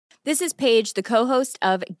This is Paige, the co-host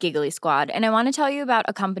of Giggly Squad, and I want to tell you about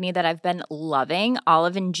a company that I've been loving,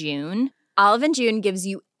 Olive & June. Olive & June gives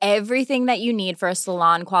you everything that you need for a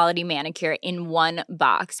salon-quality manicure in one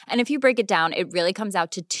box. And if you break it down, it really comes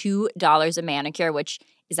out to $2 a manicure, which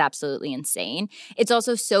is absolutely insane. It's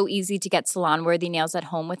also so easy to get salon-worthy nails at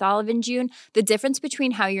home with Olive & June. The difference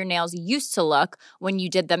between how your nails used to look when you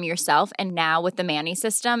did them yourself and now with the Mani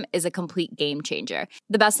system is a complete game changer.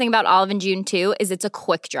 The best thing about Olive & June, too, is it's a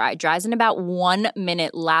quick dry. Dries in about 1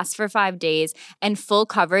 minute, lasts for 5 days, and full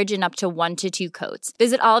coverage in up to 1 to 2 coats.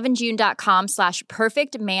 Visit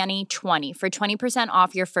oliveandjune.com/perfectmani20 for 20%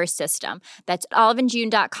 off your first system. That's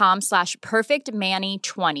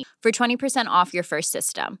oliveandjune.com/perfectmani20 for 20% off your first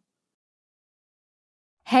system.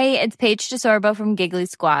 Hey, it's Paige DeSorbo from Giggly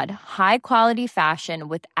Squad. High quality fashion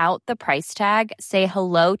without the price tag. Say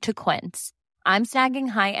hello to Quince. I'm snagging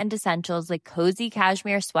high-end essentials like cozy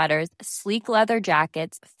cashmere sweaters, sleek leather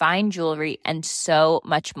jackets, fine jewelry, and so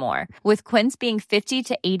much more. With Quince being 50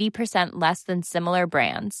 to 80% less than similar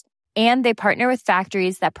brands. And they partner with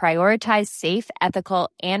factories that prioritize safe,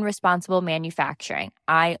 ethical, and responsible manufacturing.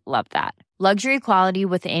 I love that. Luxury quality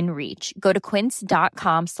within reach. Go to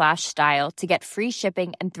quince.com/style to get free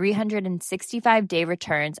shipping and 365-day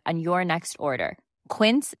returns on your next order.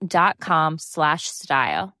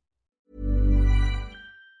 Quince.com/style.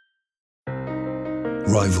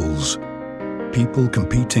 Rivals. People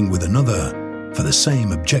competing with another for the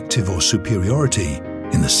same objective or superiority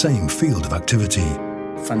in the same field of activity.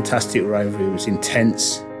 Fantastic rivalry. It was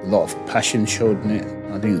intense. A lot of passion showed in it.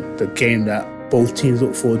 I think the game that both teams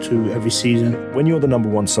look forward to every season. When you're the number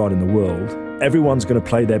one side in the world, everyone's going to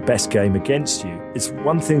play their best game against you. It's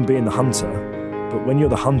one thing being the hunter, but when you're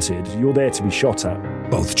the hunted, you're there to be shot at.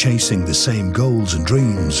 Both chasing the same goals and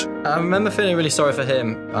dreams. I remember feeling really sorry for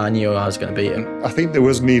him. I knew I was going to beat him. I think there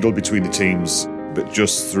was needle between the teams, but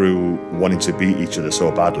just through wanting to beat each other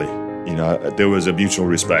so badly. You know, there was a mutual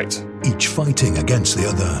respect. Each fighting against the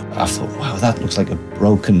other. I thought, wow, that looks like a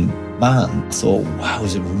broken man. I thought, wow,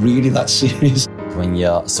 is it really that serious? When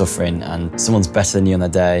you're suffering and someone's better than you on the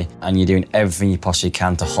day and you're doing everything you possibly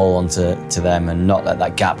can to hold on to them and not let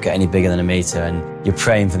that gap get any bigger than a metre, and you're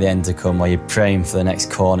praying for the end to come or you're praying for the next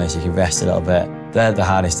corner so you can rest a little bit. They're the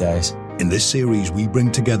hardest days. In this series, we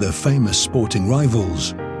bring together famous sporting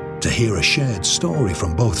rivals to hear a shared story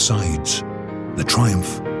from both sides. The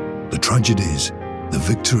triumph, the tragedies, the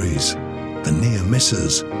victories, the near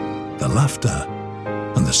misses, the laughter,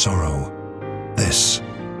 and the sorrow. This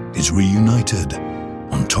is Reunited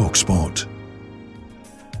on TalkSport.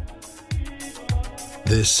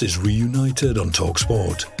 This is Reunited on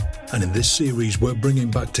TalkSport, and in this series we're bringing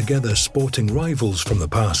back together sporting rivals from the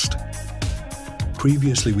past.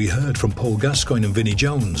 Previously we heard from Paul Gascoigne and Vinnie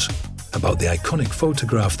Jones about the iconic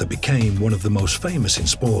photograph that became one of the most famous in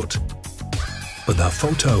sport. But that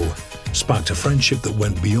photo sparked a friendship that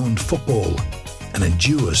went beyond football and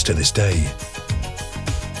endures to this day.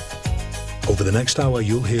 Over the next hour,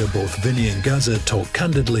 you'll hear both Vinnie and Gazza talk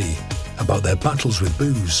candidly about their battles with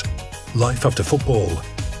booze, life after football,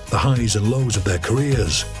 the highs and lows of their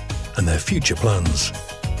careers, and their future plans.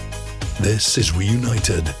 This is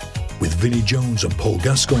Reunited with Vinnie Jones and Paul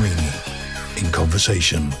Gascoigne in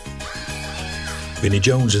conversation. Vinnie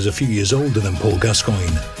Jones is a few years older than Paul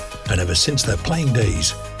Gascoigne, and ever since their playing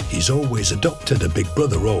days, he's always adopted a big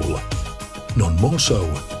brother role. None more so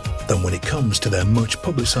than when it comes to their much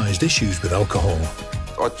publicised issues with alcohol.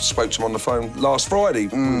 I spoke to him on the phone last Friday,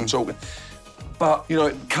 we were talking. But, you know,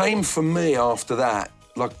 it came for me after that,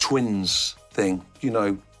 like twins thing, you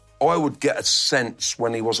know. I would get a sense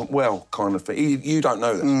when he wasn't well, kind of thing. You don't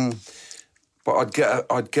know that. But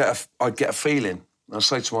I'd get a feeling. I'd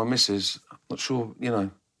say to my missus, I'm not sure, you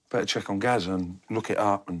know, better check on Gazza and look it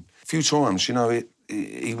up. And a few times, you know,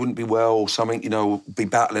 he wouldn't be well or something, you know, be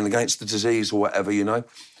battling against the disease or whatever, you know.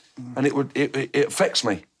 And it affects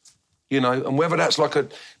me, you know. And whether that's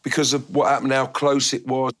because of what happened, how close it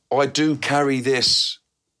was, I do carry this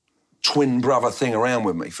twin brother thing around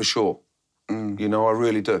with me, for sure. You know, I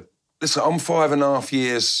really do. Listen, I'm 5.5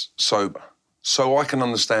 years sober, so I can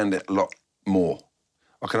understand it a lot more.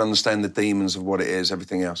 I can understand the demons of what it is,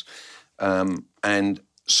 everything else. And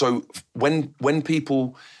so when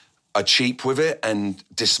people are cheap with it and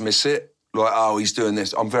dismiss it, like, oh, he's doing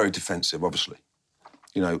this, I'm very defensive, obviously.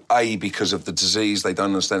 You know, A, because of the disease, they don't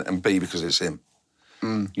understand it, and B, because it's him.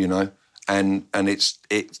 You know? And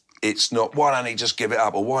it's not, why don't he just give it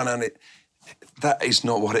up, or why don't it... That is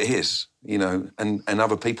not what it is, you know, and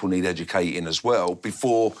other people need educating as well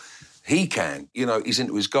before he can. You know, he's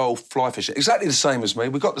into his golf, fly fishing, exactly the same as me.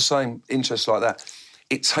 We've got the same interests like that.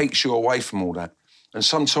 It takes you away from all that. And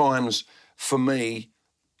sometimes, for me,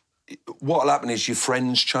 what'll happen is your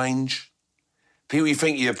friends change. People you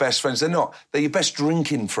think are your best friends, they're not. They're your best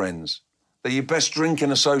drinking friends. They're your best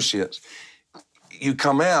drinking associates. You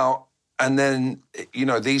come out and then, you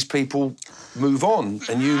know, these people move on.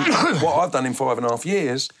 And what I've done in 5.5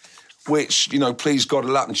 years, which, you know, please God,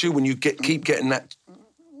 will happen to you, when you keep getting that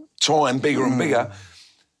time bigger and bigger,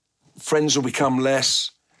 friends will become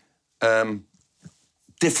less,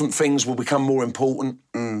 different things will become more important,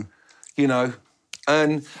 you know.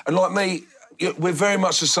 And like me, we're very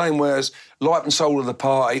much the same, whereas life and soul of the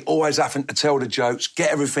party, always having to tell the jokes,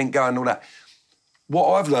 get everything going, all that.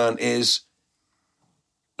 What I've learned is,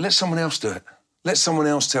 let someone else do it. Let someone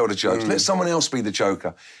else tell the jokes. Let someone else be the joker.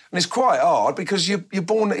 And it's quite hard because you're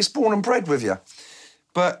born, it's born and bred with you.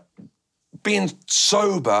 But being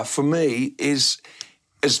sober, for me, has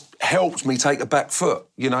helped me take a back foot,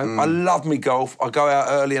 you know. I love me golf. I go out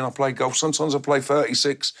early and I play golf. Sometimes I play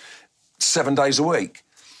 36, 7 days a week,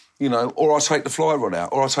 you know, or I take the fly rod out,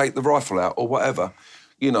 or I take the rifle out, or whatever,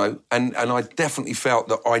 you know. And I definitely felt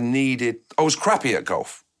that I was crappy at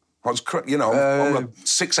golf. I'm a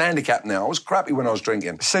 6 handicap now. I was crappy when I was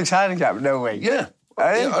drinking. 6 handicap, no way. Yeah.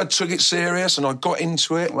 Yeah, I took it serious and I got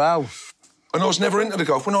into it. Wow. And I was never into the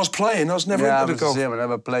golf. When I was playing, I was never into the golf. Yeah, I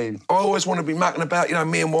never played. I always wanted to be mucking about, you know,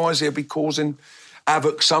 me and Wisey would be causing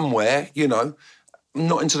havoc somewhere, you know. I'm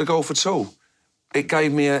not into the golf at all. It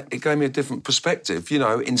gave me a different perspective, you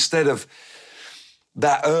know, instead of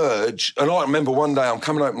that urge. And I remember one day I'm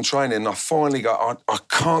coming home from training and I finally go, I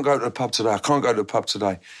can't go to the pub today. I can't go to the pub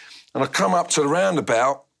today. And I come up to the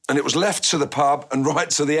roundabout and it was left to the pub and right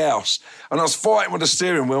to the house. And I was fighting with the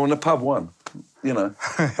steering wheel and the pub won, you know.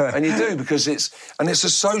 And you do, because it's a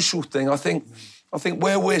social thing. I think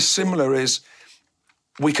where we're similar is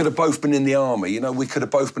we could have both been in the army, you know, we could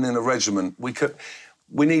have both been in a regiment.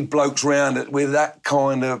 We need blokes round it with that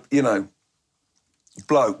kind of, you know,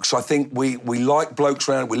 blokes. I think we like blokes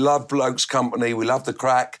round, we love blokes' company, we love the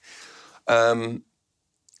crack. And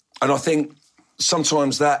I think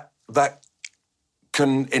sometimes that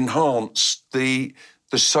can enhance the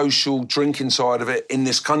social drinking side of it in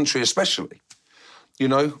this country especially. You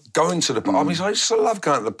know, going to the pub. I mean, I used to love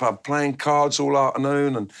going to the pub, playing cards all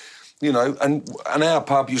afternoon and, you know, and our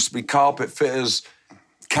pub used to be carpet fitters,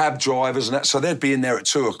 cab drivers and that, so they'd be in there at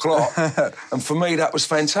 2:00. And for me, that was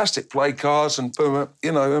fantastic. Play cards and boom,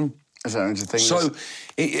 you know. And so,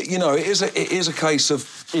 it is a case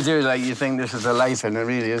of... You do, like, you think this is a life, and it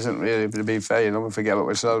really isn't, really, to be fair, you know, we forget about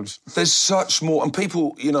ourselves. There's such more, and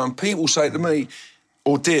people, you know, and people say to me,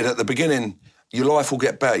 or did at the beginning, your life will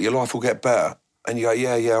get better, your life will get better. And you go,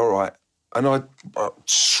 yeah, all right. And I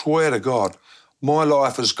swear to God, my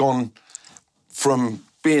life has gone from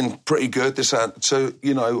being pretty good to,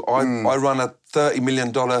 you know, I run a $30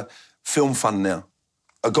 million film fund now.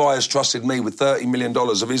 A guy has trusted me with $30 million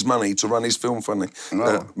of his money to run his film fund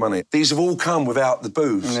money. These have all come without the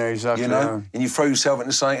booze, yeah, exactly, you know, yeah. And you throw yourself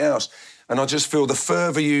into something else. And I just feel the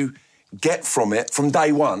further you get from it, from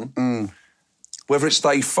day one, whether it's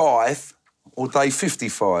day 5 or day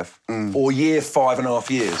 55 or year 5.5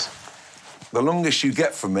 years, the longest you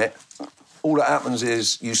get from it, all that happens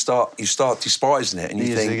is you start despising it, and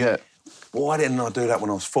you think, why didn't I do that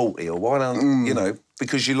when I was 40? Or why don't, you know,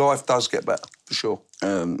 because your life does get better, for sure.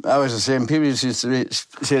 I was the same. People used to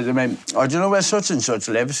say to me, oh, do you know where such and such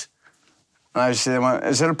lives? And I would say, well,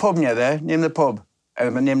 is there a pub near there? Name the pub.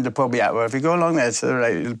 And I named the pub, yeah. Well, if you go along there, to the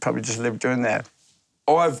right, you'll probably just live down there.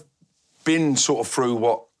 I've been sort of through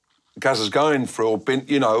what Gaz is going through, or been,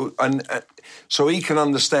 you know, and so he can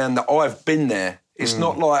understand that I've been there. It's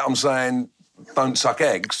not like I'm saying, don't suck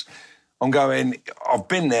eggs. I'm going, I've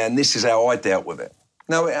been there and this is how I dealt with it.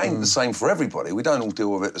 Now, it ain't the same for everybody. We don't all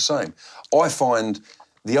deal with it the same. I find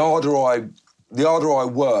the harder I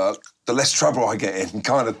work, the less trouble I get in,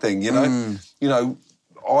 kind of thing, you know? You know,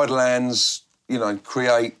 idle hands, you know,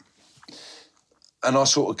 create, and I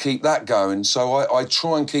sort of keep that going. So I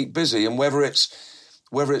try and keep busy, and whether it's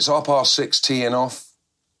 6:30 teeing off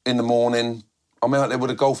in the morning, I'm out there with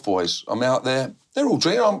the golf boys. I'm out there. They're all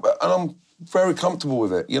drinking, and I'm very comfortable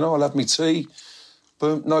with it. You know, I'll have my tea,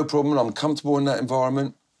 boom, no problem. I'm comfortable in that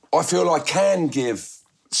environment. I feel I can give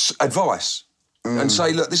advice and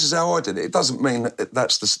say, look, this is how I did it. It doesn't mean that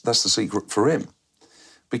that's the secret for him,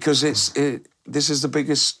 because this is the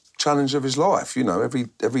biggest challenge of his life. You know,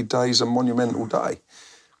 every day is a monumental day.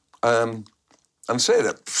 And I say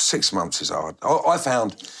that 6 months is hard. I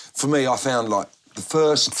found like the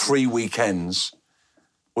first 3 weekends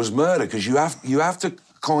was murder, because you have to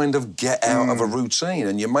kind of get out of a routine,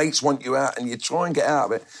 and your mates want you out and you try and get out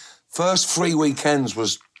of it. First 3 weekends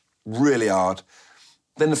was really hard.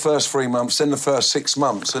 then the first 3 months, then the first 6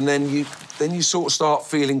 months, and then you sort of start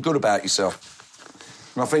feeling good about yourself.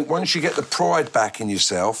 And I think once you get the pride back in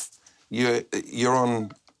yourself, you're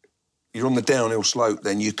on the downhill slope.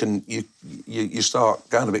 Then you start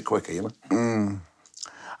going a bit quicker, you know.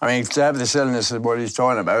 I mean, to have this illness of what he's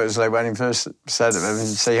talking about, it's like when he first said it, and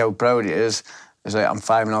see how proud he is. It's like, I'm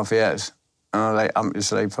 5.5 years. And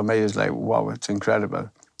it's like, for me, it's like, wow, it's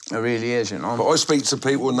incredible. It really is, you know. But I speak to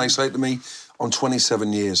people and they say to me, I'm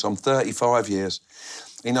 27 years, I'm 35 years.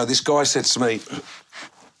 You know, this guy said to me,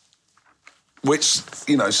 which,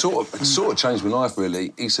 you know, sort of changed my life,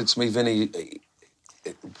 really. He said to me, Vinny,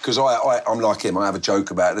 because I'm like him, I have a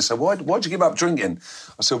joke about it. They said, why'd you give up drinking?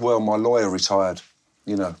 I said, well, my lawyer retired,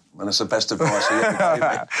 you know, and it's the best advice he ever gave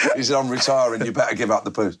me. He said, I'm retiring, you better give up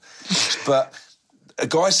the booze. But a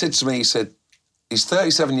guy said to me, he said, he's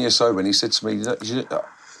 37 years sober, and he said to me,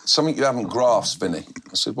 something you haven't grasped, Vinny.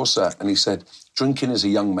 I said, what's that? And he said, drinking is a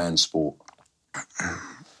young man's sport.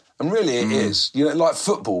 And really it is. You know, like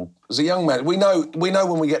football, as a young man, we know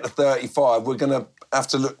when we get to 35, we're going to have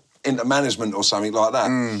to look into management or something like that.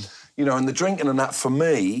 You know, and the drinking and that, for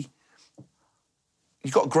me,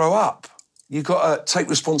 you've got to grow up. You've got to take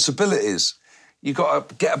responsibilities. You've got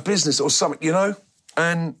to get a business or something, you know?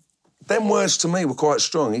 And them words to me were quite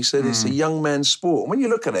strong. He said, it's a young man's sport. And when you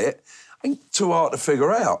look at it, it ain't too hard to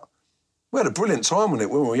figure out. We had a brilliant time with it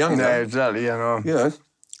when we were younger. Yeah, exactly, you know. You know,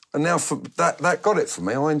 and now that got it for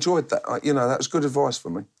me. I enjoyed that. You know, that was good advice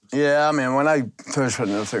for me. Yeah, I mean, when I first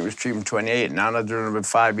went, I think it was treatment 28, now I've done it about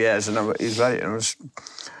 5 years, and he's right.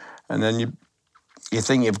 And then you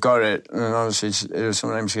think you've got it, and obviously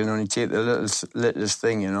sometimes you can only take the littlest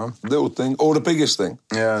thing, you know. Little thing, or the biggest thing.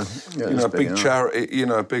 Yeah. You know, a big charity, you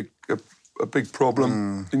know, a big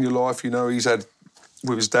problem in your life, you know, he's had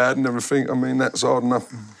with his dad and everything. I mean, that's hard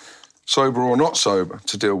enough, sober or not sober,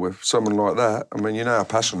 to deal with someone like that. I mean, you know how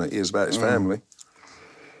passionate he is about his family.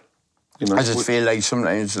 You know, I just feel like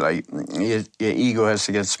sometimes, like, your ego has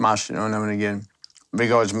to get smashed, you know, now and again.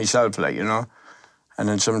 Regards myself, like, you know. And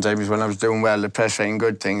then sometimes when I was doing well, the press saying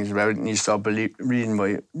good things about it, and you start believing what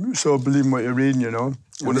you're reading, you know.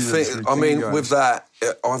 Well, the thing, I mean, with that,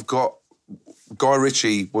 I've got... Guy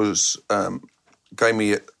Ritchie gave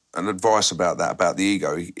me an advice about that, about the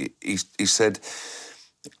ego. He said,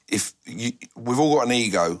 we've all got an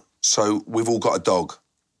ego, so we've all got a dog,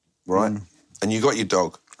 right? And you got your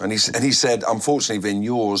dog. And he said, unfortunately, Vin,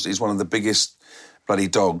 yours is one of the biggest bloody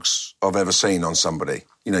dogs I've ever seen on somebody.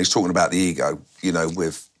 You know, he's talking about the ego, you know,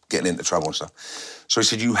 with getting into trouble and stuff. So he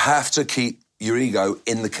said, you have to keep your ego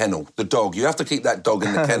in the kennel, the dog. You have to keep that dog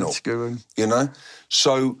in the kennel. That's a good one. You know?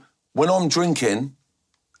 So when I'm drinking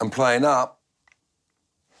and playing up,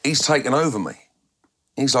 he's taken over me.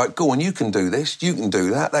 He's like, go on, you can do this, you can do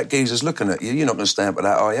that. That geezer's looking at you. You're not going to stand for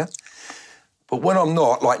that, are you? But when I'm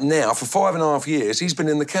not, like now, for 5.5 years, he's been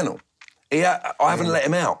in the kennel. I haven't let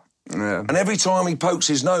him out. Yeah. And every time he pokes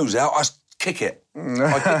his nose out, I kick it.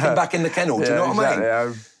 I kick him back in the kennel. Do you know what I mean?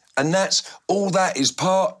 Yeah. And that is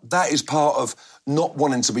part of not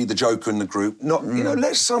wanting to be the joker in the group. Not, you know,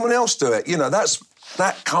 let someone else do it. You know,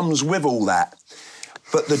 that comes with all that.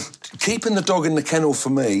 But keeping the dog in the kennel for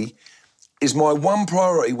me is my one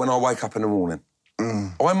priority when I wake up in the morning.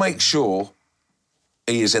 I make sure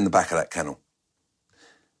he is in the back of that kennel.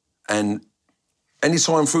 And any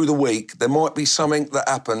time through the week, there might be something that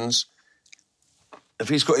happens. If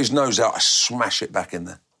he's got his nose out, I smash it back in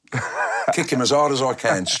there. Kick him as hard as I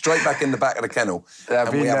can, straight back in the back of the kennel.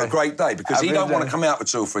 And we have a great day, because he don't want to come out for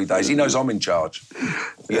 2 or 3 days. He knows I'm in charge,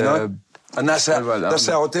 you know? And that's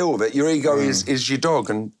how I deal with it. Your ego is your dog,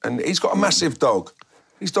 and he's got a massive dog.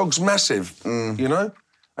 His dog's massive, you know?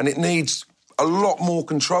 And it needs a lot more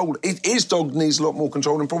control. His dog needs a lot more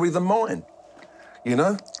control than mine, you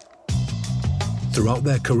know? Throughout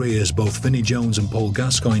their careers, both Vinnie Jones and Paul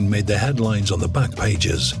Gascoigne made their headlines on the back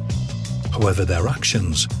pages. However, their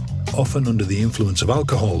actions, often under the influence of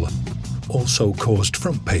alcohol, also caused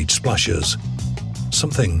front-page splashes,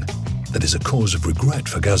 something that is a cause of regret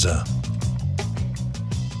for Gazza.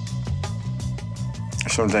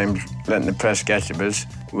 Sometimes letting the press get to us,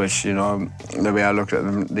 which, you know, the way I looked at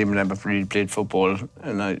them, they've never really played football,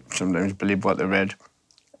 and I sometimes believe what they read.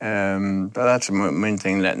 But that's the main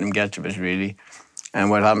thing, letting them get to us, really. And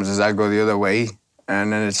what happens is I go the other way,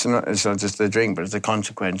 and then it's not just the drink, but it's the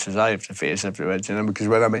consequences I have to face afterwards, you know, because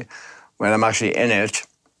when I'm actually in it,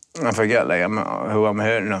 I forget, like, who I'm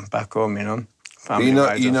hurting back home, you know.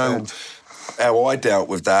 You know how I dealt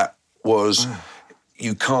with that was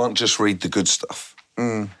you can't just read the good stuff,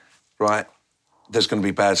 right? There's going to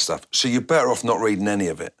be bad stuff. So you're better off not reading any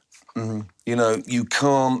of it. You know, you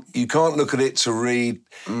can't look at it to read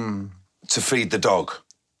to feed the dog.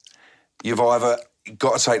 You've either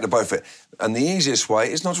got to take the both of it. And the easiest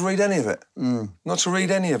way is not to read any of it. Not to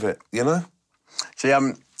read any of it, you know? See,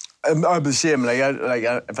 I'm the same.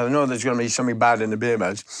 If I know there's going to be something bad in the beer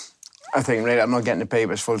match, I think, right, I'm not getting the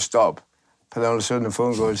papers, full stop. But then all of a sudden the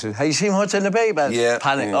phone goes, hey, you seen what's in the papers? Yeah.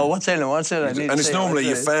 Panic. Yeah. Oh, what's in it? And it's normally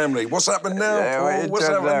your family. What's happened now? Yeah, What's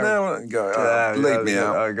happened now? And go, leave me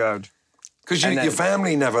out. Oh, God. Because your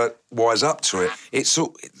family never wise up to it.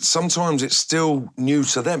 Sometimes it's still new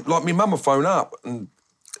to them. Like, my mum will phone up, and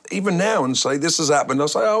even now, and say, this has happened. I'll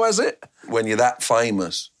say, oh, has it? When you're that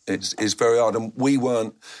famous, it's very hard. And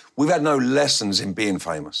we've had no lessons in being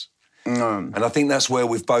famous. No. And I think that's where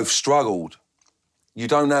we've both struggled. You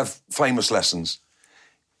don't have famous lessons.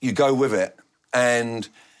 You go with it. And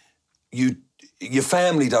your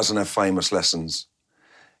family doesn't have famous lessons.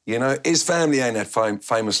 You know, his family ain't had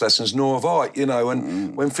famous lessons, nor have I, you know,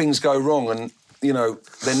 and when things go wrong and, you know,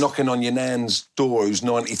 they're knocking on your nan's door who's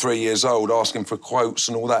 93 years old asking for quotes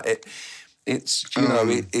and all that, it's you know,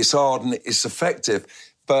 it's hard and it's effective.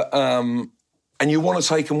 But, and you want to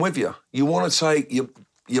take them with you. You want to take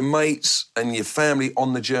your mates and your family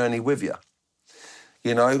on the journey with you,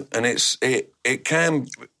 you know, and it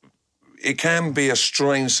can be a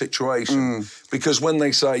strange situation because when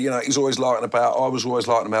they say, you know, he's always lighting about, I was always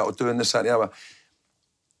lighting about, or doing this, that, and the other,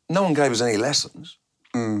 no one gave us any lessons.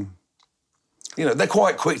 You know, they're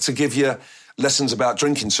quite quick to give you lessons about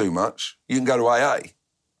drinking too much. You can go to AA.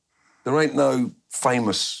 There ain't no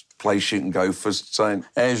famous place you can go for saying...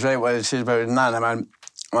 Yeah, he's right what it says about his nan. I mean,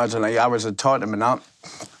 imagine, like, I was taught him and that.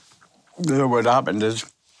 What happened is,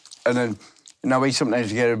 and then, you know, we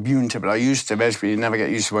sometimes get immune to it. I used to, basically, you never get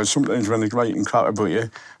used to it. Sometimes when they're writing crap about you,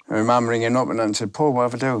 my mum ringing up and then said, Paul, what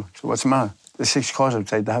have I do? So what's the matter? There's 6 cars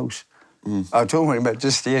outside the house. I told him, but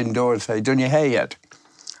just stay indoors. Say, done your hair yet?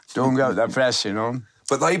 Don't go out that fresh, you know.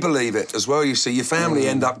 But they believe it as well, you see. Your family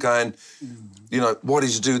end up going, you know, why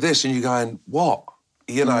did you do this? And you're going, what?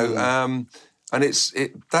 You know, and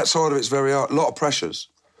that side of it's very hard. A lot of pressures,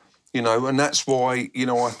 you know, and that's why, you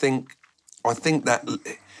know, I think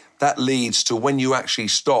that leads to when you actually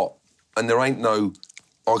stop and there ain't no,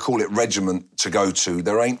 I call it regiment to go to,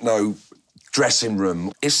 there ain't no dressing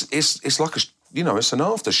room. It's like you know, it's an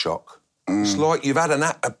aftershock. It's like you've had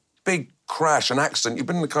a big crash, an accident, you've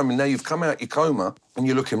been in the coma, now you've come out your coma and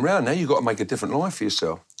you're looking round, now you've got to make a different life for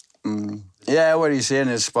yourself. Yeah, what he's saying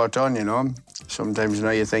is spot on, you know. Sometimes, you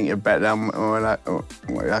know, you think you're better than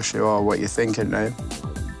what you actually are, what you're thinking now.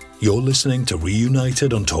 You're listening to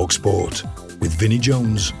Reunited on TalkSport with Vinnie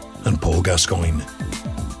Jones and Paul Gascoigne.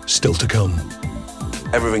 Still to come.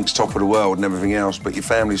 Everything's top of the world and everything else, but your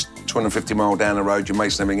family's 250 miles down the road, your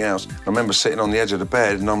mates and everything else. I remember sitting on the edge of the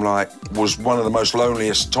bed and I'm like, was one of the most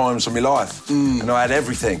loneliest times of my life. And I had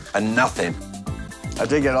everything and nothing. I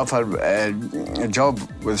did get offered a job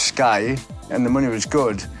with Sky and the money was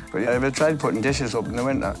good, but I ever tried putting dishes up in the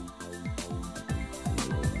winter.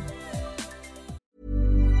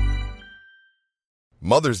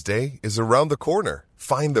 Mother's Day is around the corner.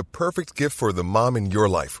 Find the perfect gift for the mom in your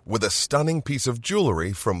life with a stunning piece of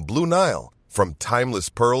jewelry from Blue Nile. From timeless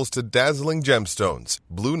pearls to dazzling gemstones,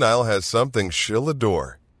 Blue Nile has something she'll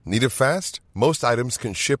adore. Need it fast? Most items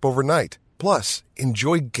can ship overnight. Plus,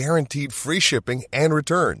 enjoy guaranteed free shipping and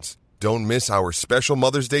returns. Don't miss our special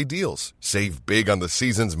Mother's Day deals. Save big on the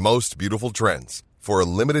season's most beautiful trends. For a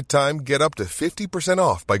limited time, get up to 50%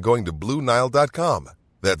 off by going to BlueNile.com.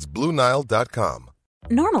 That's BlueNile.com.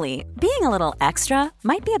 Normally, being a little extra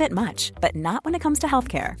might be a bit much, but not when it comes to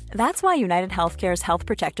healthcare. That's why United Healthcare's Health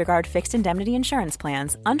Protector Guard fixed indemnity insurance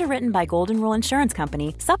plans, underwritten by Golden Rule Insurance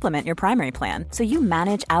Company, supplement your primary plan so you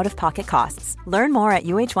manage out-of-pocket costs. Learn more at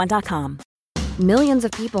UH1.com. Millions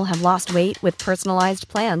of people have lost weight with personalized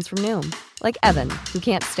plans from Noom. Like Evan, who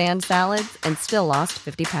can't stand salads and still lost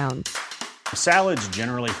 50 pounds. Salads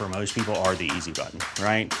generally for most people are the easy button,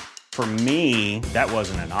 right? For me, that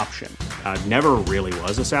wasn't an option. I never really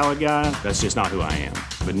was a salad guy. That's just not who I am.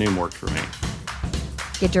 But Noom worked for me.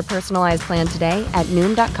 Get your personalized plan today at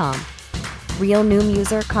Noom.com. Real Noom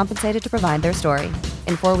user compensated to provide their story.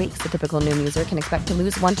 In 4 weeks, the typical Noom user can expect to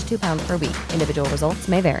lose 1 to 2 pounds per week. Individual results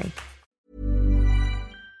may vary.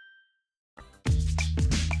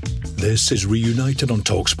 This is Reunited on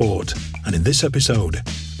TalkSport, and in this episode,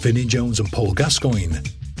 Vinnie Jones and Paul Gascoigne,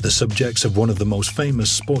 the subjects of one of the most famous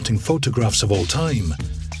sporting photographs of all time,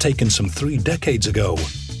 taken some 3 decades ago,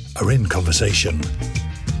 are in conversation.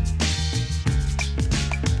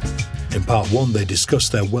 In part 1, they discuss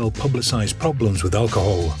their well-publicised problems with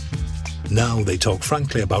alcohol. Now they talk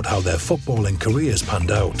frankly about how their footballing careers panned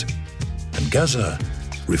out. And Gazza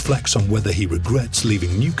reflects on whether he regrets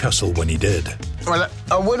leaving Newcastle when he did. Well,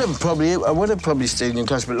 I would have probably stayed in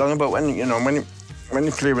Newcastle a bit longer, but when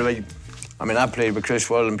you play with, like, I mean, I played with Chris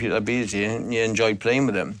Waddle and Peter Beasley, and you enjoy playing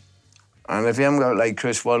with them. And if you haven't got, like,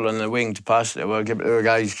 Chris Waddle on the wing to pass it, well, give it to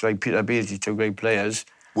guys like Peter Beasley, two great players.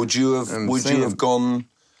 Would you have gone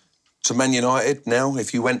to Man United now?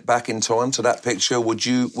 If you went back in time to that picture, would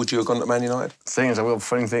you have gone to Man United? Thing is, I've got a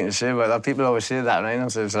funny thing to say about that. People always say that,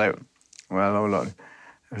 right? So it's like, well, hold on.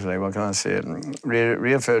 It's like, what can I say?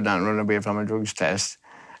 Rio Ferdinand run away from a drugs test.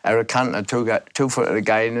 Eric Cantona two-footed a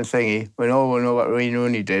guy in the thingy. We all know what Wayne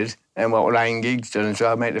Rooney did and what Ryan Giggs done, and so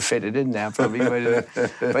I might have fitted in there probably.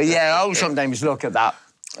 But yeah, I'll sometimes look at that,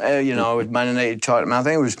 with Man United Tottenham. I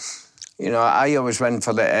think it was, I always went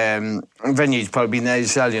for the, Vinny's probably been there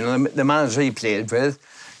yourself, the managers he played with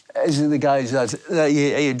is the guys that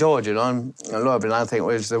he adored, and a lot of it, I think,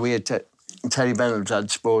 was the way Terry Bennett had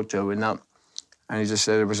sport to and that. And he just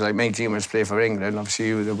said it was like, my team must play for England, obviously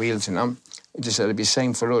you were the wheels and them. He just said it'd be the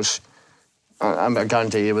same for us. I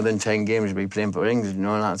guarantee you within 10 games we'd be playing for England, and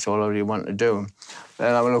that's all I really wanted to do.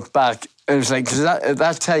 Then I look back, it was like, because at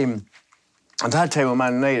that time with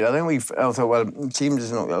Man United, I think I thought, well, the team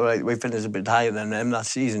doesn't look right, we finished a bit higher than them that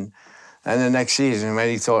season. And the next season, when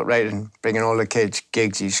he thought, right, and bringing all the kids,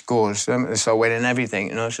 Giggs, he scores, they start winning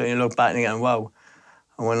everything, so you look back and you're going, wow,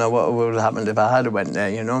 I wonder what would have happened if I had went there,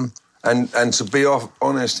 And to be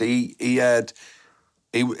honest, he had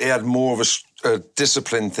more of a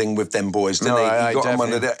discipline thing with them boys, didn't he? He got them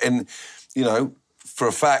under there, and for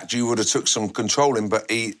a fact you would have took some controlling, but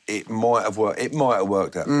it might have worked. It might have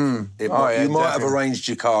worked out. You might have arranged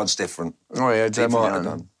your cards different. Oh yeah, definitely. He might have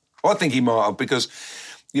done. I think he might have, because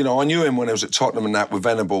I knew him when I was at Tottenham and that with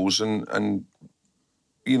Venables, and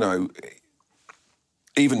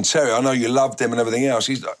even Terry. I know you loved him and everything else.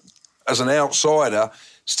 He's, as an outsider,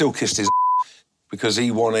 still kissed his because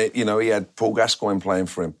he wanted, he had Paul Gascoigne playing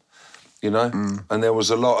for him, and there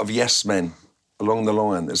was a lot of yes men along the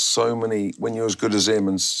line. There's so many, when you're as good as him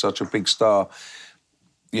and such a big star,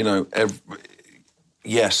 yes,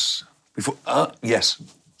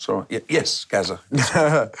 Gazza,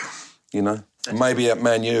 maybe at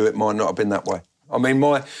Man U it might not have been that way. I mean,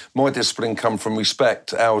 my discipline come from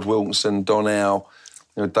respect. Howard Wilkinson, Don Howe,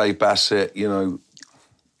 Dave Bassett,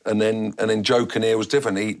 and then Joe Kinnear was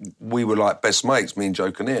different. We were like best mates, me and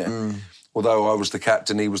Joe Kinnear. Although I was the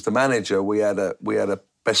captain, he was the manager. We had a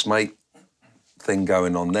best mate thing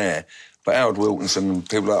going on there. But Howard Wilkinson and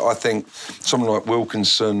people like, I think someone like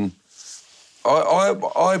Wilkinson,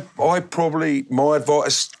 I probably, my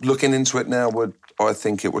advice looking into it now I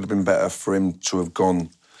think it would have been better for him to have gone,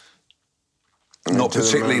 not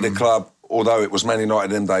particularly the club, although it was Man United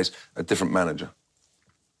in them days, a different manager.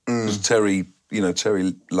 Because Terry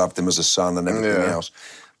loved him as a son and everything else.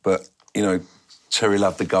 But, Terry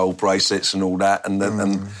loved the gold bracelets and all that. And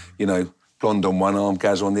then, blonde on one arm,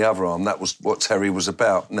 Gaz on the other arm. That was what Terry was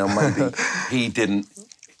about. Now, maybe he didn't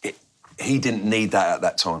need that at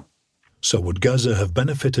that time. So would Gazza have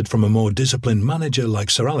benefited from a more disciplined manager like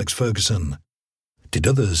Sir Alex Ferguson? Did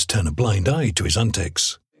others turn a blind eye to his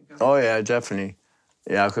antics? Oh, yeah, definitely.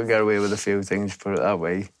 Yeah, I could get away with a few things, put it that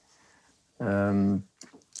way. I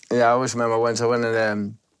always remember once I went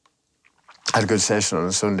and had a good session on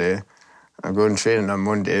a Sunday. I go and train on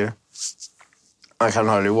Monday. I can't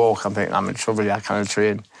hardly walk. I'm thinking, I'm in trouble, I can't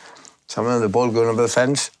train. So I remember the ball going over the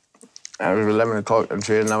fence. It was 11 o'clock on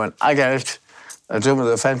training. I went, I get it. I jumped over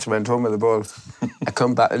the fence and went home with the ball. I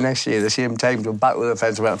come back the next year, the same time, jumped back with the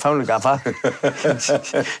fence. I went, I found the gaffer.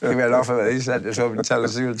 He went off of it. He sent us home and tell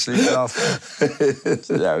us he would sleep it off.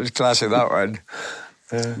 So, yeah, it was classic, that one.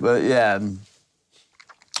 But, yeah.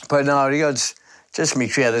 But no, regards, just me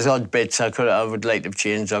clear, there's odd bits I would like to have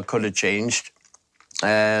changed, or could have changed.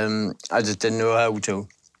 I just didn't know how to,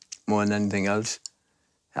 more than anything else.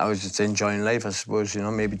 I was just enjoying life, I suppose,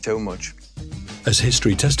 maybe too much. As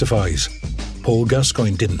history testifies, Paul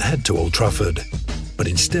Gascoigne didn't head to Old Trafford, but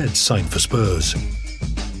instead signed for Spurs.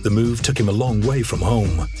 The move took him a long way from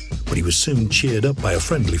home, but he was soon cheered up by a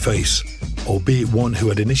friendly face, albeit one who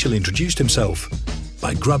had initially introduced himself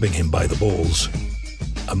by grabbing him by the balls.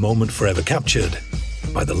 A moment forever captured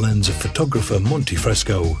by the lens of photographer Monty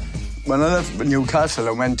Fresco. When I left Newcastle,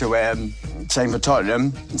 I went to sign for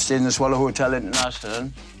Tottenham and stayed in the Swallow Hotel International.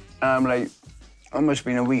 And I'm like, it must have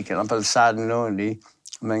been a week, and I felt sad and lonely.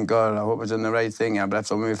 I mean, God, I hope I was doing the right thing. I left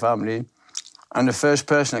home with my family. And the first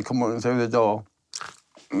person that come through the door,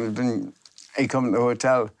 he come to the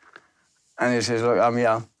hotel, and he says, look, I'm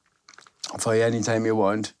here for you any time you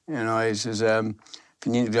want. He says, if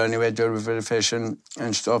you need to go anywhere, do a bit of fishing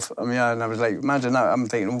and stuff, I'm here. And I was like, imagine that. I'm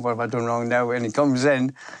thinking, what have I done wrong now? And he comes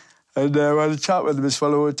in, And I had a chat with him at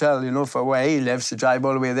Swallow Hotel, you know, for where he lives, to drive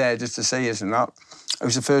all the way there just to see us and that. I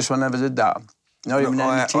was the first one ever did that. I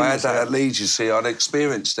had that at Leeds, you see. I'd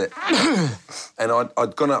experienced it. And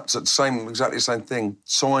I'd gone up to exactly the same thing.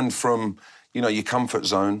 Signed from, you know, your comfort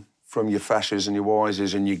zone, from your Fashers and your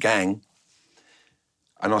Wises and your gang.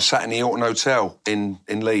 And I sat in the Hilton Hotel in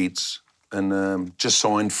Leeds and just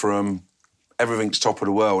signed from everything's top of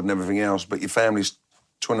the world and everything else, but your family's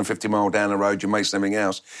 250 mile down the road, your mates and everything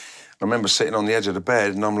else. I remember sitting on the edge of the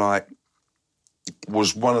bed and I'm like,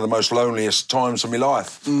 was one of the most loneliest times of my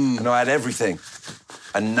life. And I had everything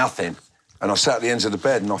and nothing. And I sat at the ends of the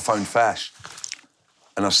bed and I phoned Fash.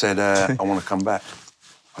 And I said, I want to come back.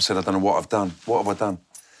 I said, I don't know what I've done. What have I done?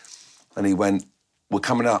 And he went, we're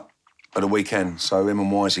coming up at the weekend. So him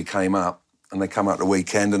and Wisey came up and they come up the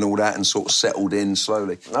weekend and all that and sort of settled in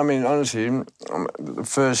slowly. I mean, honestly, the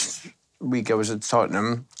first week I was at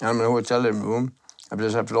Tottenham, I'm in a hotel room. I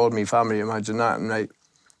just had all my family, imagine that, and I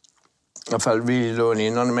felt really lonely.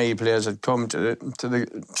 None of my players had come to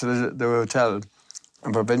the hotel.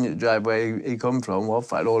 And for Vinny to drive where he come from,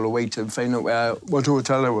 Watford, all the way to find out what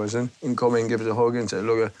hotel I was in, and come in and give us a hug and say,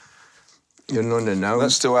 look, you're in London now.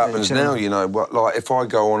 That still happens now, you know. But like, if I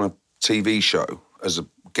go on a TV show as a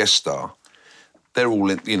guest star, they're all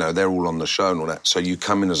on the show and all that. So you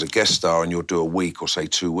come in as a guest star and you'll do a week or say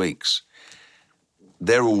 2 weeks.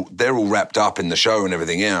 They're all wrapped up in the show and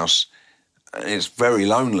everything else. And it's very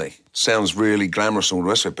lonely. Sounds really glamorous and all the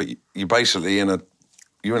rest of it, but you're basically in a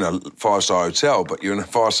 5-star hotel, but you're in a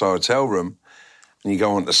 5-star hotel room and you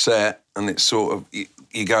go on the set and it's sort of,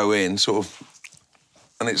 you go in sort of,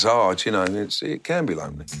 and it's hard, you know, it can be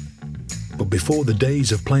lonely. But before the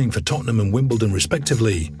days of playing for Tottenham and Wimbledon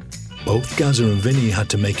respectively, both Gazza and Vinny had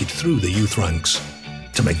to make it through the youth ranks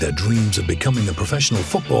to make their dreams of becoming a professional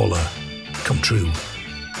footballer come true.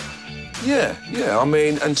 Yeah, I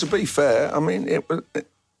mean, and to be fair, I mean,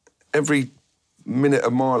 every minute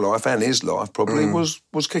of my life and his life probably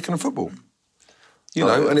was kicking a football. You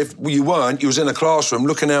know, and if you weren't, you was in a classroom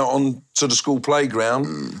looking out onto the school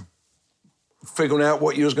playground, figuring out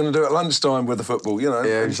what you was going to do at lunchtime with the football, you know.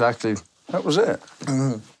 Yeah, exactly. That was it.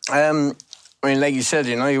 I mean, like you said,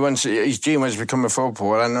 you know, his dream was to become a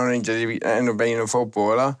footballer, and not only did he end up being a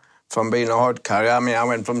footballer, from being a hod carrier. I mean, I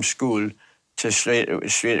went from school to straight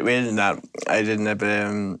away in that. I didn't have,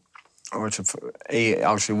 he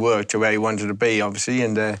obviously worked to where he wanted to be, obviously,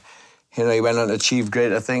 and, you know, he went on to achieve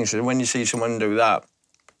greater things. So when you see someone do that...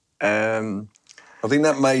 I think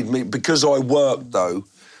that made me, because I worked, though,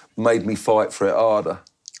 made me fight for it harder.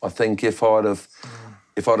 I think if I'd have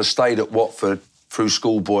stayed at Watford through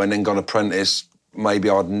schoolboy and then got apprentice, maybe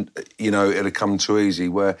it'd have come too easy.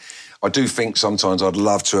 Where I do think sometimes I'd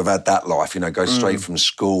love to have had that life, you know, go straight from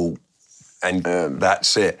school and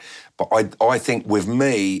that's it. But I think with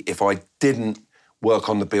me, if I didn't work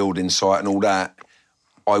on the building site and all that,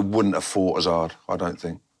 I wouldn't have fought as hard, I don't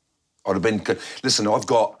think. I'd have been... Listen, I've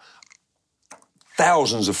got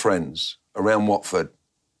thousands of friends around Watford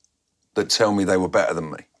that tell me they were better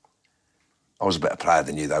than me. I was a better player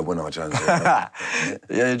than you, though, wasn't I, Jones?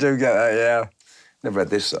 Yeah, you do get that, yeah. Never had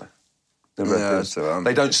this, though. Never had this.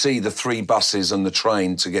 They don't see the 3 buses and the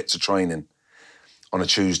train to get to training on a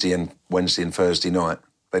Tuesday and Wednesday and Thursday night.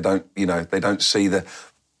 They don't, you know, they don't see the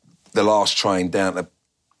last train down to,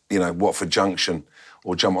 you know, Watford Junction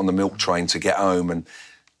or jump on the milk train to get home, and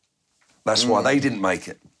that's why they didn't make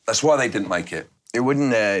it. That's why they didn't make it. You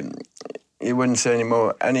wouldn't say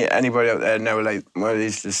anymore. Anybody out there now, like, what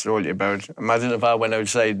he's just told you about. Imagine if I went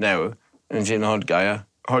outside now and seen a hod carrier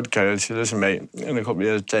and said, listen, mate, in a couple of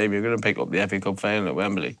years' time, you're going to pick up the FA Cup final at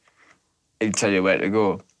Wembley. He'd tell you where to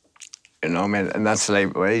go. You know what I mean? And that's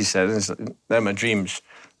like what he said. They're my dreams.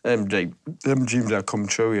 Them dreams that come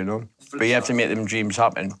true, you know. But you have to make them dreams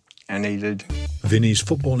happen, and he did. Vinny's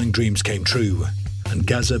footballing dreams came true, and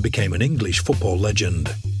Gazza became an English football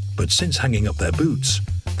legend. But since hanging up their boots,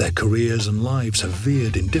 their careers and lives have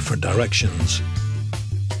veered in different directions.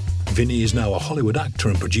 Vinny is now a Hollywood actor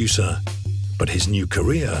and producer, but his new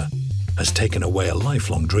career has taken away a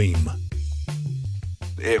lifelong dream.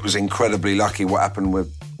 It was incredibly lucky what happened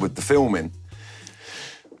with the filming.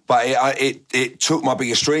 But it took my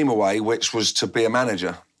biggest dream away, which was to be a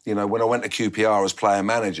manager. You know, when I went to QPR as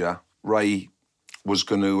player-manager, Ray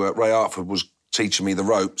Hartford was teaching me the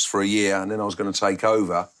ropes for a year, and then I was going to take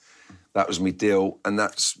over. That was my deal. And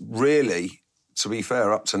that's really, to be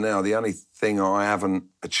fair, up to now, the only thing I haven't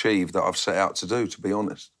achieved that I've set out to do, to be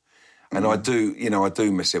honest. And I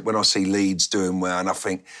do miss it. When I see Leeds doing well, and I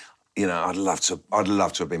think, you know, I'd love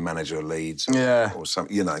to have been manager of Leeds. Yeah. Or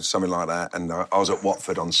something, you know, something like that. And I was at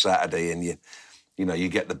Watford on Saturday, and you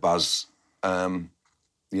get the buzz.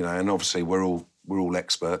 you know, and obviously we're all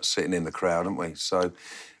experts sitting in the crowd, aren't we? So,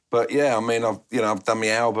 but yeah, I mean, I've done my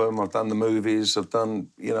album, I've done the movies, I've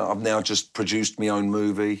now just produced my own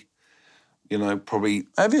movie. You know, probably.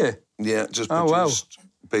 Have you? Yeah, just produced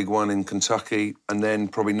a big one in Kentucky, and then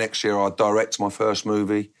probably next year I'll direct my first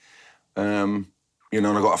movie. You know,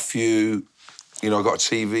 and I got a few. You know, I got a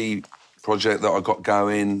TV project that I got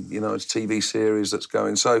going. You know, it's a TV series that's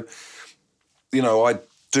going. So, you know, I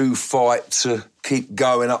do fight to keep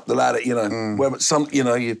going up the ladder. You know, where some, you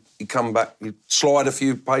know, you come back, you slide a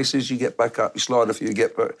few paces, you get back up. You slide a few, you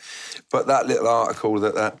get back. But that little article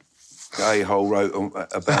that a-hole wrote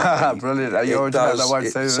about brilliant.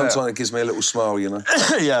 Sometimes it gives me a little smile, you know.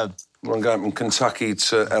 Yeah. When I'm going from Kentucky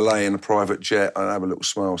to LA in a private jet, I have a little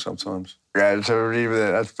smile sometimes. Yeah, to agree with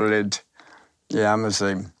it. That's brilliant. Yeah, I'm the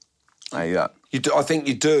same. Like that. I think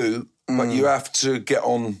you do, but you have to get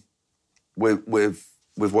on with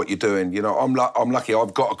what you're doing. You know, I'm lucky.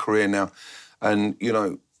 I've got a career now, and you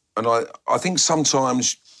know, and I think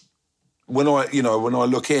sometimes when I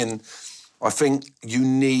look in, I think you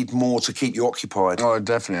need more to keep you occupied. Oh,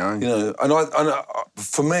 definitely. You know, and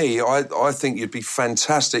for me, I think you'd be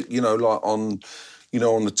fantastic. You know, like on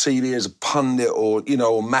the TV as a pundit, or you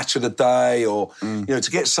know, or Match of the Day, or you know, to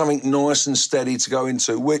get something nice and steady to go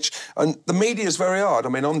into. And the media is very hard. I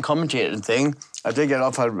mean, on commentating thing, I did get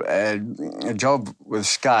offered a job with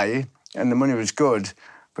Sky, and the money was good.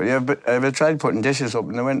 But you ever tried putting dishes up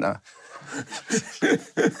in the winter?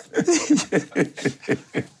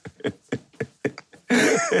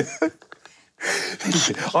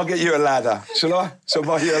 I'll get you a ladder. Shall I? Shall I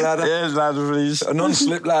buy you a ladder? Yes, ladder, please. A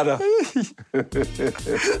non-slip ladder.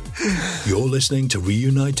 You're listening to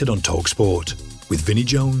Reunited on TalkSport with Vinnie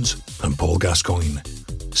Jones and Paul Gascoigne.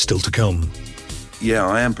 Still to come. Yeah,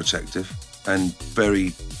 I am protective and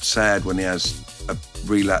very sad when he has a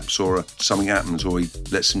relapse or something happens or he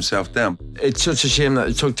lets himself down. It's such a shame that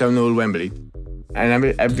he took down old Wembley. And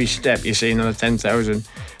every step you see another 10,000, and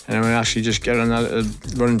then we actually just get on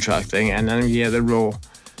that running track thing, and then you hear the roar.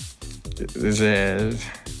 There's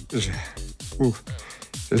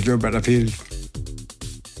no better feeling.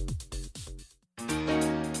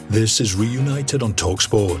 This is Reunited on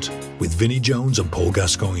TalkSport with Vinnie Jones and Paul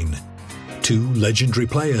Gascoigne. Two legendary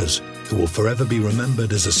players who will forever be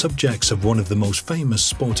remembered as the subjects of one of the most famous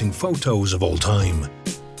sporting photos of all time.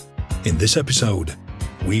 In this episode,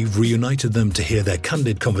 we've reunited them to hear their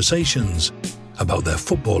candid conversations about their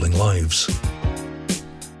footballing lives.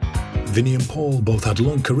 Vinnie and Paul both had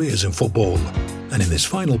long careers in football, and in this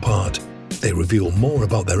final part, they reveal more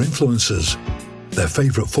about their influences, their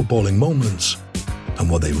favourite footballing moments, and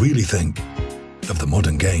what they really think of the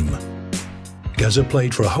modern game. Gazza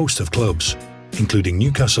played for a host of clubs, including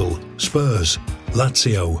Newcastle, Spurs,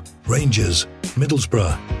 Lazio, Rangers,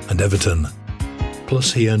 Middlesbrough, and Everton.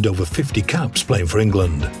 Plus, he earned over 50 caps playing for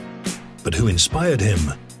England. But who inspired him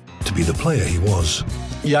to be the player he was?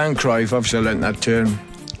 Johan Cruyff obviously learnt that term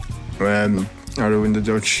when I ruined the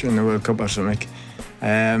Dutch in the World Cup or something.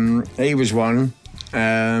 He was one,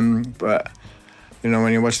 but you know,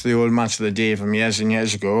 when you watch the old Match of the Day from years and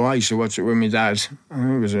years ago, I used to watch it with my dad. I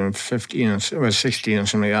think it was 16 or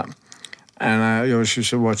something like that. And I always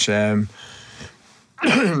used to watch Brian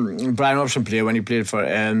Robson play when he played for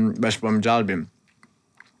West Bromwich Albion,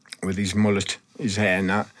 with his mullet, his hair and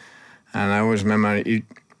that. And I always remember he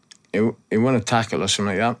won a tackle or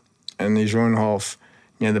something like that, and he's run half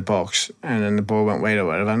near the box, and then the ball went wide or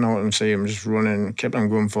whatever. I know and see him just running, kept on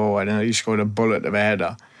going forward, and he scored a bullet of a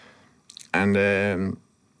header. And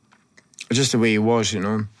just the way he was, you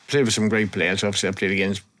know. Played with some great players. Obviously, I played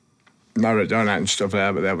against Maradona and stuff like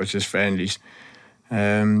that, but that was just friendlies.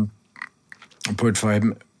 I put for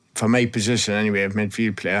him, for my position anyway, of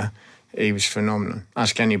midfield player, he was phenomenal.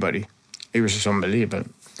 Ask anybody. He was just unbelievable.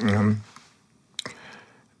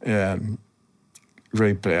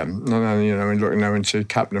 Great player. You know, I mean, looking now into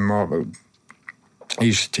Captain Marvel, he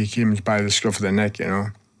used to take him by the scruff of the neck, you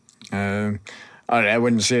know. I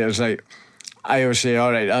wouldn't say it was like, I always say,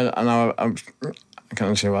 all right, I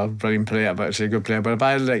can't say, well, brilliant player, but I'd say good player. But if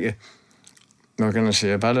I had like, I'm not going to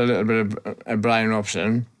say, if I had a little bit of Brian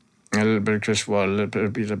Robson, a little bit of Chris Wall, a little bit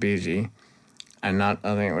of Peter Beasy, and that,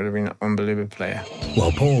 I think it would have been an unbelievable player.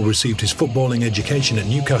 While Paul received his footballing education at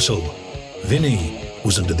Newcastle, Vinnie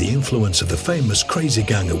was under the influence of the famous Crazy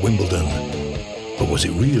Gang at Wimbledon. But was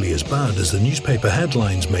it really as bad as the newspaper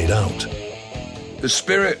headlines made out?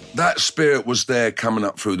 That spirit was there coming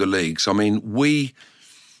up through the leagues. I mean,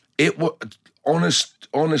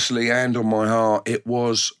 honestly, hand on my heart, it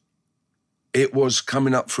was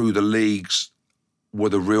coming up through the leagues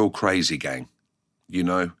with a real Crazy Gang, you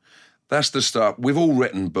know. That's the stuff. We've all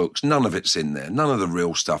written books. None of it's in there. None of the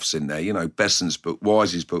real stuff's in there. You know, Besson's book,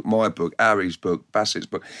 Wise's book, my book, Harry's book, Bassett's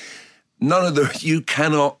book. None of the... You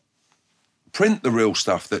cannot print the real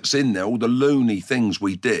stuff that's in there, all the loony things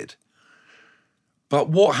we did. But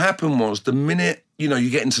what happened was the minute, you know, you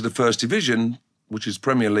get into the First Division, which is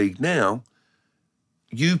Premier League now,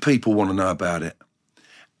 you people want to know about it.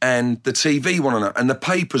 And the TV want to know, and the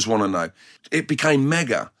papers want to know. It became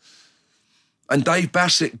mega. And Dave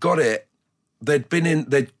Bassett got it. They'd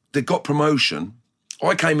got promotion.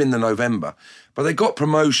 I came in the November, but they got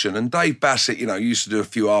promotion. And Dave Bassett, you know, used to do a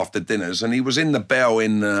few after dinners, and he was in the Bell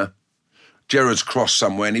in Gerrard's Cross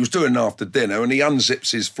somewhere, and he was doing an after dinner, and he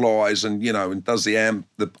unzips his flies, and you know, and does the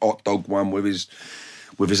hot dog one with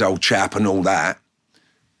his old chap and all that.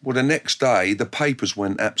 Well, the next day, the papers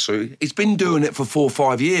went absolutely. He's been doing it for 4 or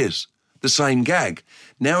 5 years, the same gag.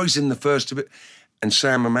 Now he's in the first of it. And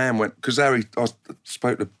Sam Amman went, because I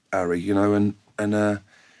spoke to Harry, you know, and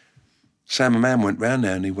Sam Amman went round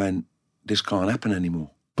there and he went, this can't happen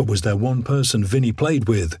anymore. But was there one person Vinny played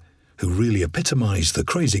with who really epitomised the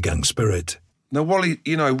Crazy Gang spirit? Now,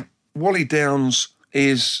 Wally Downs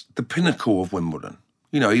is the pinnacle of Wimbledon.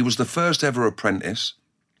 You know, he was the first ever apprentice.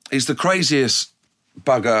 He's the craziest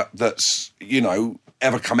bugger that's, you know,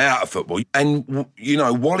 ever come out of football. And, you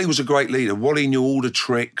know, Wally was a great leader. Wally knew all the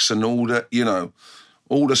tricks and all the, you know,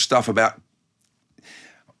 all the stuff about...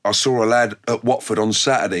 I saw a lad at Watford on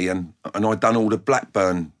Saturday and I'd done all the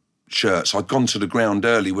Blackburn shirts. I'd gone to the ground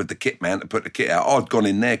early with the kit man to put the kit out. I'd gone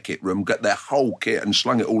in their kit room, got their whole kit and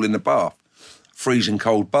slung it all in the bath. Freezing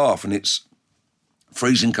cold bath, and it's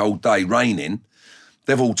freezing cold day, raining.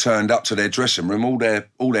 They've all turned up to their dressing room, all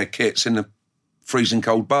their kits in the freezing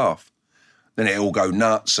cold bath. Then it all go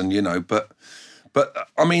nuts, and you know. But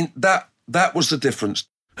I mean that was the difference.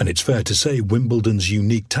 And it's fair to say Wimbledon's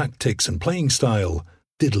unique tactics and playing style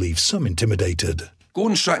did leave some intimidated.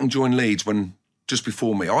 Gordon Strachan joined Leeds just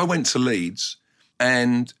before me. I went to Leeds,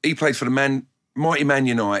 and he played for the mighty Man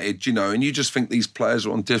United, you know. And you just think these players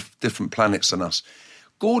are on different planets than us.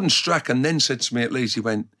 Gordon Strachan then said to me at Leeds, he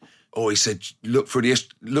said, look through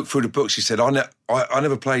the books. He said, I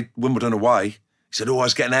never played Wimbledon away. He said, I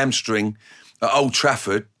was getting hamstring at Old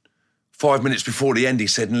Trafford 5 minutes before the end, he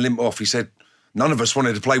said, and limp off. He said, none of us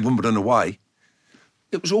wanted to play Wimbledon away.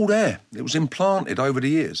 It was all there. It was implanted over the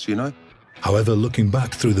years, you know. However, looking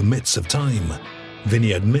back through the mists of time,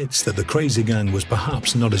 Vinny admits that the Crazy Gang was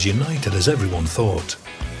perhaps not as united as everyone thought,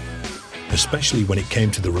 especially when it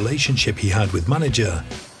came to the relationship he had with manager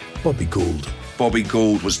Bobby Gould. Bobby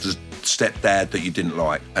Gould was the stepdad that you didn't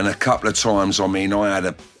like. And a couple of times, I mean, I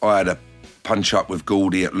had a punch up with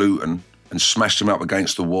Gouldy at Luton and smashed him up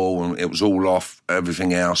against the wall, and it was all off,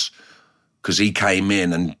 everything else, because he came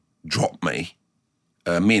in and dropped me.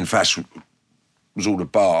 Me and Fash was all the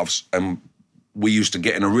baths, and we used to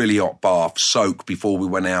get in a really hot bath, soak before we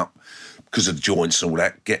went out because of the joints and all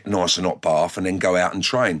that, get nice and hot bath, and then go out and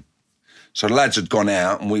train. So the lads had gone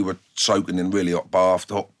out, and we were soaking in really hot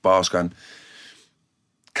baths going.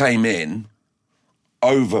 Came in,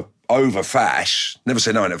 over Fash, never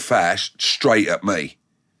said no to Fash, straight at me.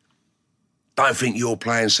 Don't think you're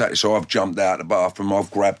playing Saturday. So I've jumped out of the bathroom,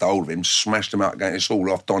 I've grabbed hold of him, smashed him out again, it's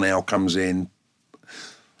all off. Donnell comes in,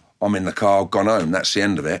 I'm in the car, gone home, that's the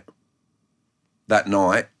end of it. That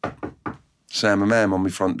night, Sam Amman on my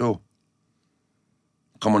front door.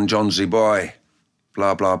 Come on, Johnsy boy,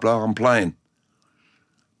 blah, blah, blah, I'm playing.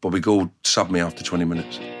 Bobby Gould subbed me after 20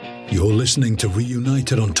 minutes. You're listening to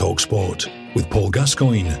Reunited on TalkSport with Paul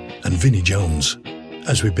Gascoigne and Vinnie Jones.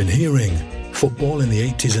 As we've been hearing, football in the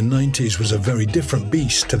 80s and 90s was a very different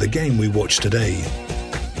beast to the game we watch today.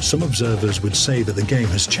 Some observers would say that the game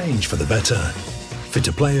has changed for the better.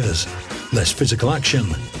 Fitter players, less physical action,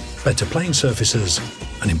 better playing surfaces,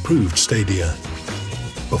 and improved stadia.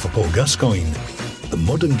 But for Paul Gascoigne, the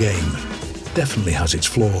modern game definitely has its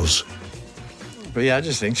flaws. But yeah, I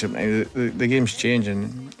just think something. The game's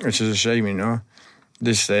changing, which is a shame, you know.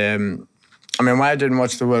 I mean, why I didn't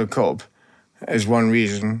watch the World Cup is one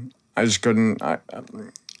reason. I just couldn't.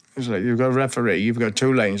 It's like you've got a referee, you've got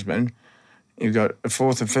two linesmen, you've got a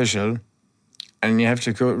fourth official, and you have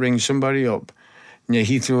to go ring somebody up near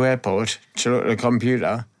Heathrow Airport to look at a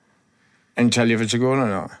computer and tell you if it's a goal or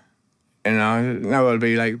not. You know, now it'll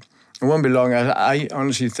be like. It won't be long. I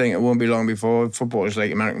honestly think it won't be long before football is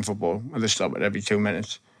like American football, where they stop it every 2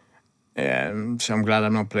 minutes. So I'm glad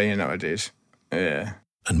I'm not playing nowadays. Yeah.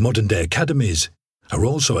 And modern-day academies are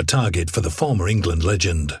also a target for the former England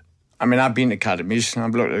legend. I mean, I've been to academies,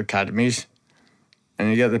 I've looked at academies, and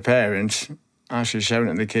you get the parents actually shouting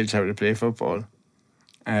at the kids how to play football,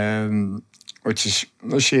 which is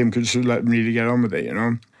a shame because you let them really get on with it, you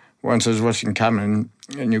know. once I was watching Cameron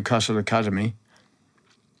at Newcastle Academy,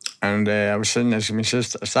 and I was standing next to my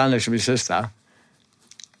sister,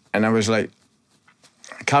 and I was like,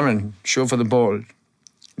 Cameron, show for the ball.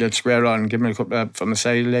 Get square on, give me a couple from the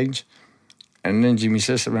sidelines. And then my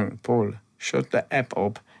sister went, Paul, shut the F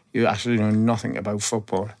up. You actually know nothing about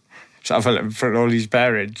football. So I felt in front of all these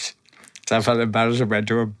parents. So I felt embarrassed about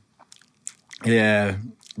to him. Yeah.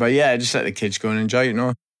 But yeah, I just let the kids go and enjoy it, you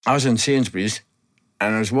know. I was in Sainsbury's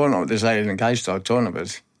and I was walking up this aisle and the guy started talking about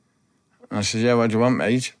it. And I said, yeah, what do you want,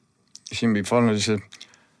 mate? He seemed to be following. I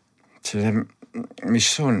said, my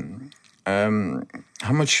son,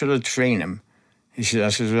 how much should I train him? I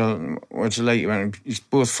said, well, what's it like? He went, he's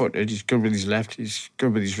both-footed, he's good with his left, he's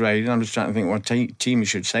good with his right. And I'm just trying to think what team he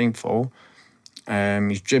should sign for.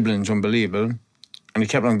 His dribbling's unbelievable. And he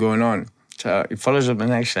kept on going on. So he follows up the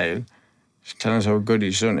next aisle, telling us how good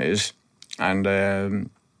his son is and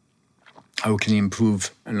how can he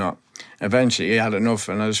improve and not. Eventually, he had enough,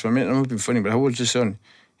 and I was from it. I'm not being funny, but how old's his son?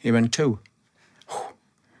 He went 2.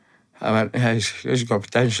 I went, yeah, he's got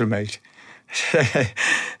potential, mate.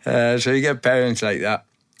 So you get parents like that,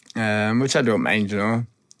 which I don't mind, you know.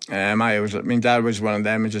 My dad was one of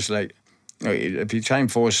them, and just like, you know, if you try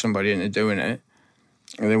and force somebody into doing it,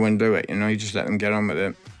 they wouldn't do it, you know. You just let them get on with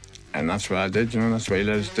it, and that's what I did, you know. That's what he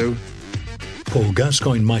let us do. Paul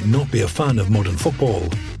Gascoigne might not be a fan of modern football,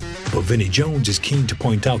 but Vinnie Jones is keen to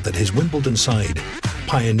point out that his Wimbledon side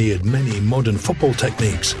pioneered many modern football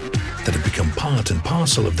techniques that have become part and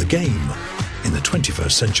parcel of the game in the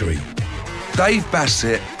 21st century. Dave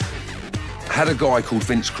Bassett had a guy called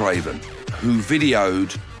Vince Craven who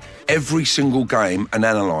videoed every single game and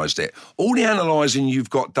analysed it. All the analysing you've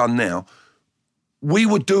got done now, we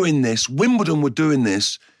were doing this, Wimbledon were doing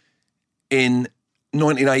this in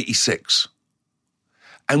 1986.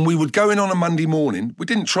 And we would go in on a Monday morning. We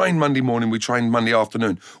didn't train Monday morning, we trained Monday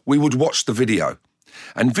afternoon. We would watch the video.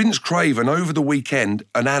 And Vince Craven, over the weekend,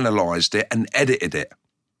 had analysed it and edited it,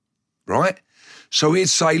 right? So he'd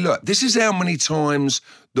say, look, this is how many times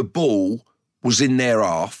the ball was in their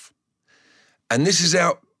half. And this is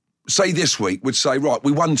how, say this week, we'd say, right,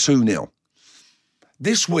 we won 2-0.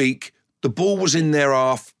 This week, the ball was in their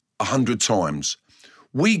half 100 times.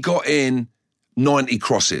 We got in 90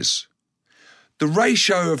 crosses. The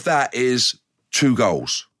ratio of that is 2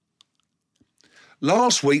 goals.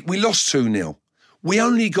 Last week, we lost 2-0. We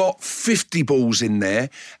only got 50 balls in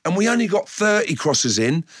there and we only got 30 crosses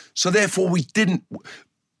in. So therefore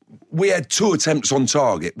we had 2 attempts on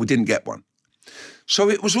target. We didn't get one. So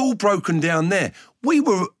it was all broken down there. We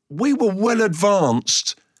were well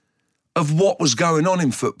advanced of what was going on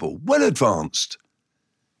in football. Well advanced.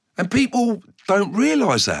 And people don't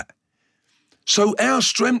realise that. So our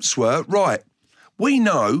strengths were, right, we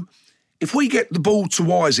know if we get the ball to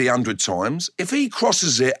Wisey 100 times, if he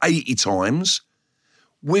crosses it 80 times,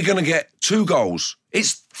 we're going to get 2 goals.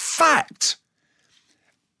 It's fact.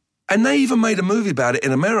 And they even made a movie about it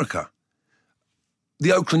in America.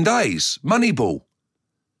 The Oakland A's, Moneyball.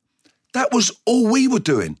 That was all we were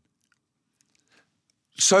doing.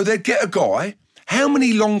 So they'd get a guy, how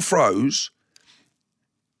many long throws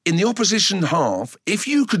in the opposition half, if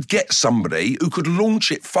you could get somebody who could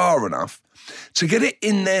launch it far enough to get it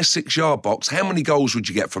in their 6-yard box, how many goals would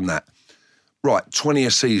you get from that? Right, 20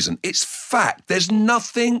 a season. It's fact. There's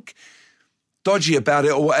nothing dodgy about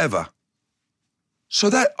it or whatever.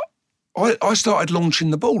 So that I started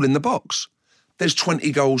launching the ball in the box. There's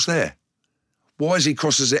 20 goals there. Wisey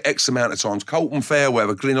crosses it X amount of times. Colton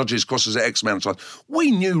Fairweather, Glyn Hodges crosses it X amount of times.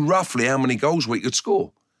 We knew roughly how many goals we could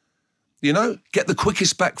score. You know, get the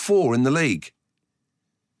quickest back 4 in the league.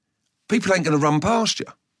 People ain't going to run past you.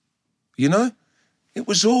 You know? It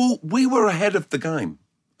was all, we were ahead of the game.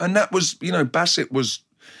 And that was, you know, Bassett was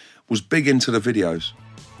big into the videos.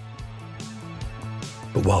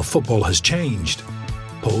 But while football has changed,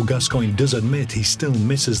 Paul Gascoigne does admit he still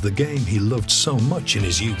misses the game he loved so much in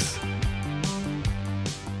his youth.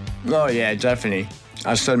 Oh, yeah, definitely.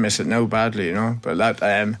 I still miss it now badly, you know. But that, I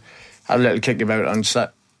had a little kick about on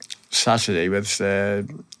Saturday with a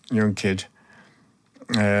young kid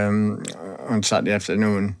on Saturday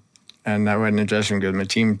afternoon. And I went in the dressing room, gave him a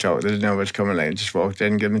team talk. They didn't know what's coming. I just walked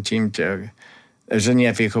in, gave him a team talk. It was in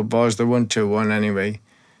the FA Cup balls, the 1-2-1 anyway.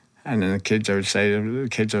 And then the kids, I would say, the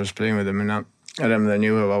kids I was playing with them and that, I don't know they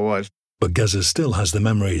knew who I was. But Gazza still has the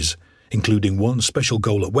memories, including one special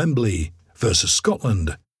goal at Wembley versus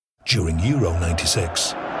Scotland during Euro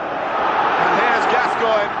 96. And here's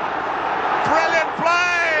Gascoigne. Brilliant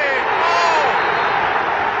play! Oh!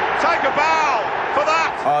 Take a bow for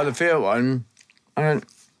that! Oh, the field one.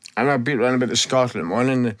 And I beat one about the Scotland one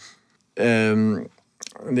in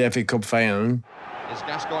the FA Cup final. Is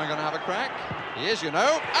Gascoigne going to have a crack? He is, you know.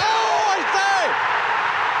 Oh, I say!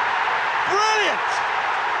 Brilliant!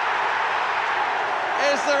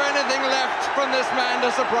 Is there anything left from this man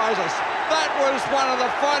to surprise us? That was one of the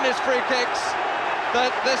finest free kicks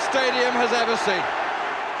that this stadium has ever seen.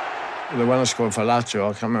 The one I scored for Lazio,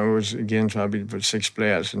 I can't remember, it was again probably with 6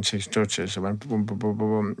 players and 6 touches. I went boom, boom, boom, boom,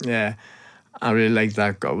 boom. Yeah, I really liked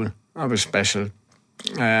that goal. That was special.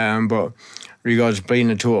 But regards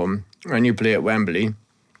playing at home, when you play at Wembley,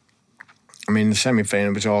 I mean, the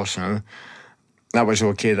semi-final was Arsenal. That was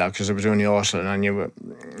okay, that, because it was only Arsenal, and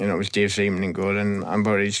it was Dave Seaman in goal, and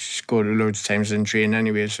Barry scored loads of times in training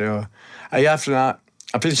anyway. So, after that,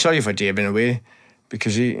 I feel sorry for Dave in a way,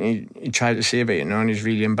 because he tried to save it, and he's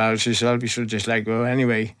really embarrassed himself. He should just let go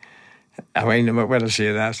anyway. I don't know whether to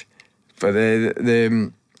say that, but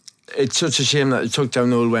it's such a shame that it took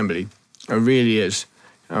down old Wembley. It really is.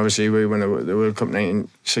 Obviously, we won the World Cup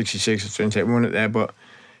 1966, we won it there, but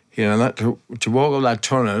that to walk up that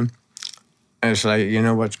tunnel, and it's like,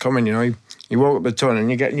 what's coming, you walk up the tunnel and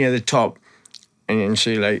you get near the top and you can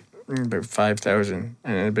see like about 5,000,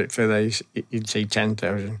 and then a bit further you'd see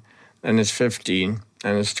 10,000, and it's 15,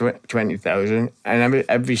 and it's 20,000, and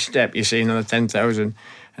every step you see another 10,000, and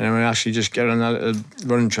then we actually just get on that little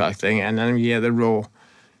running track thing, and then you hear the roar.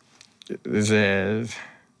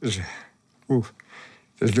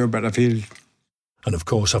 There's no better feeling. And of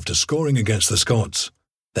course, after scoring against the Scots,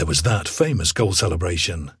 there was that famous goal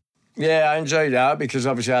celebration. Yeah, I enjoyed that because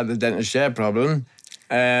obviously I had the dentist chair problem.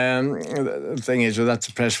 The thing is, that's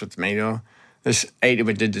a press with me, This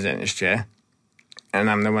 80 did the dentist chair, and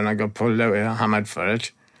I'm the one I got pulled out here, hammered for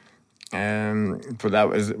it.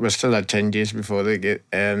 But we're still at 10 days before they get.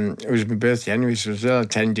 It was my birthday anyway, so we're still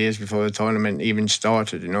at 10 days before the tournament even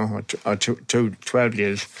started, or 12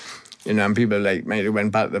 years. And people like me who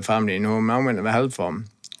went back to the family, I went to the health farm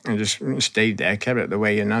and just stayed there, kept it the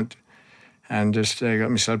way and just got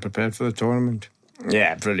myself prepared for the tournament.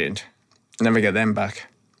 Yeah, brilliant. Never get them back.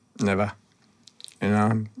 Never.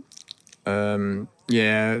 Yeah.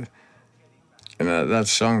 That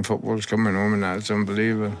song, Football's Coming Home, and that's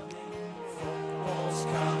unbelievable.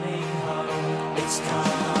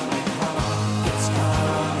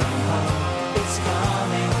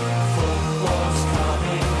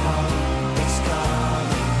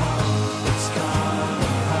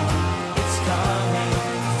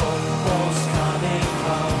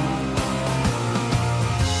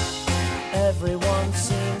 Everyone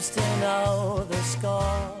seems to know the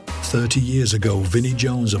score. 30 years ago, Vinnie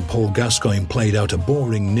Jones and Paul Gascoigne played out a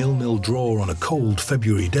boring 0-0 draw on a cold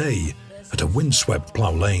February day at a windswept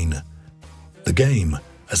Plough Lane. The game,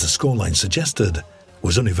 as the scoreline suggested,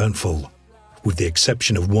 was uneventful, with the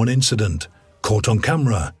exception of one incident, caught on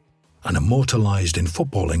camera and immortalised in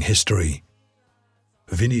footballing history.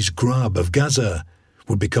 Vinnie's grab of Gazza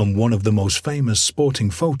would become one of the most famous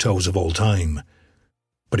sporting photos of all time,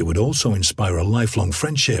 but it would also inspire a lifelong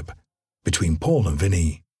friendship between Paul and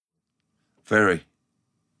Vinnie. Very,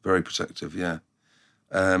 very protective, yeah.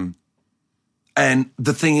 And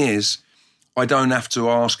the thing is, I don't have to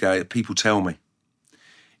ask how it, people tell me.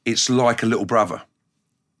 It's like a little brother.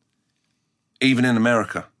 Even in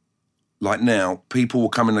America, like now, people will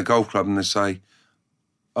come in the golf club and they say,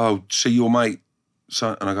 "Oh, see your mate?"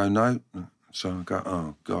 So, and I go, "No." So I go,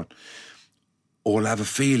 "Oh, God." Or I'll have a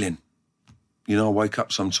feeling. I wake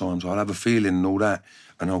up sometimes, I'll have a feeling and all that,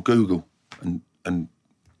 and I'll Google, and 9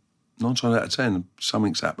 times out of 10,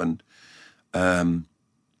 something's happened.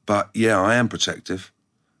 But yeah, I am protective,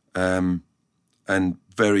 and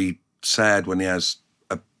very sad when he has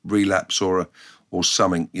a relapse or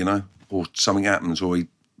something, or something happens, or he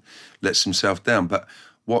lets himself down. But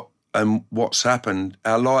what's happened?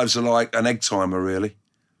 Our lives are like an egg timer, really,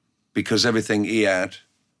 because everything he had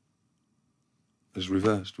is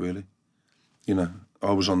reversed, really.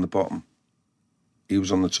 I was on the bottom, he was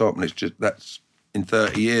on the top, and that's in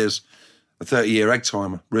 30 years, a 30-year egg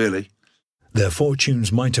timer, really. Their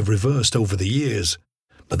fortunes might have reversed over the years,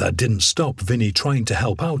 but that didn't stop Vinnie trying to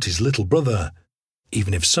help out his little brother,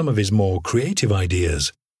 even if some of his more creative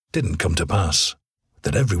ideas didn't come to pass,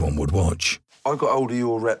 that everyone would watch. I got hold of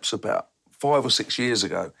your reps about 5 or 6 years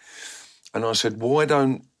ago, and I said, why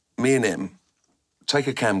don't me and him take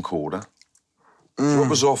a camcorder,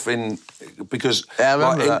 drop us off because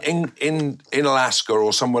in Alaska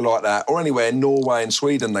or somewhere like that, or anywhere in Norway and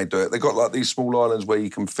Sweden they do it. They've got like these small islands where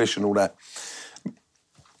you can fish and all that.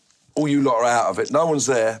 All you lot are out of it. No one's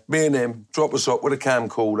there. Me and him, drop us up with a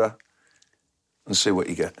camcorder and see what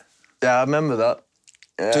you get. Yeah, I remember that.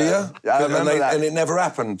 Do you? Yeah, I remember that. And it never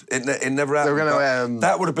happened. It never happened.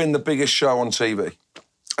 That would have been the biggest show on TV.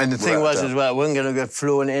 And the thing was as well, we weren't going to get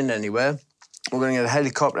flown in anywhere. we're going to get a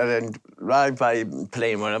helicopter and ride by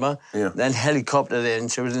plane, whatever. Yeah. Then helicopter in,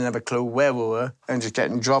 so we didn't have a clue where we were, and just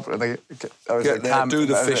getting dropped. Get there, do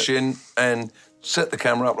the fishing, and set the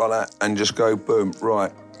camera up like that, and just go boom,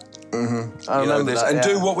 right. Mm-hmm. I remember that, and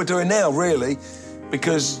do what we're doing now, really,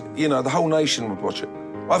 because the whole nation would watch it.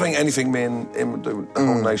 I think anything me and him would do, the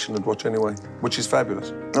whole nation would watch anyway, which is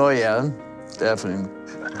fabulous. Oh yeah, definitely.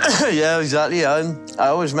 Yeah, exactly. Yeah. I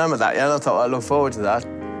always remember that. Yeah, and I thought I look forward to that.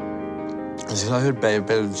 I heard Bear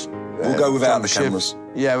Builds. We'll go without the cameras.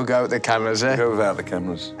 Yeah, we'll go with the cameras, eh? We'll go without the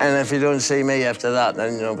cameres. And if you don't see me after that,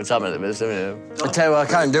 then you know what's happening to this. I'll tell you what I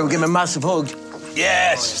can do. Give me a massive hug.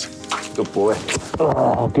 Yes. Good boy.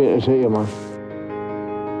 Oh, good to see you, man.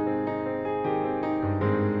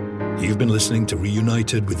 You've been listening to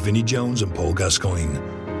Reunited with Vinnie Jones and Paul Gascoigne,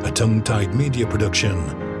 a tongue-tied media production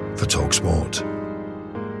for TalkSport.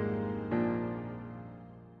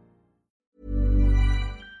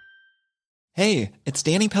 Hey, it's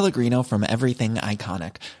Danny Pellegrino from Everything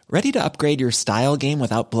Iconic. Ready to upgrade your style game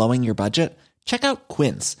without blowing your budget? Check out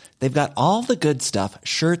Quince. They've got all the good stuff,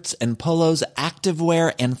 shirts and polos,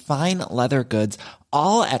 activewear, and fine leather goods,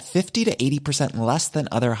 all at 50 to 80% less than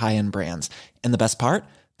other high-end brands. And the best part?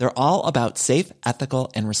 They're all about safe,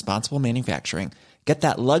 ethical, and responsible manufacturing. Get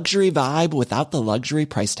that luxury vibe without the luxury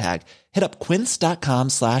price tag. Hit up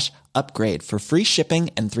quince.com/upgrade for free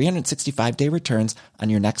shipping and 365-day returns on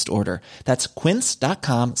your next order. That's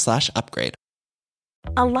quince.com/upgrade.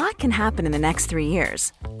 A lot can happen in the next 3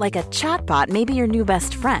 years. Like a chatbot may be your new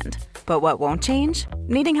best friend. But what won't change?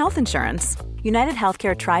 Needing health insurance. United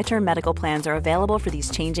Healthcare Tri-Term Medical Plans are available for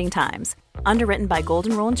these changing times. Underwritten by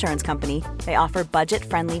Golden Rule Insurance Company, they offer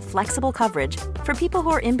budget-friendly, flexible coverage for people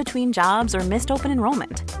who are in between jobs or missed open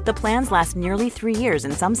enrollment. The plans last nearly 3 years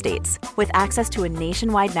in some states, with access to a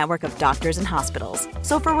nationwide network of doctors and hospitals.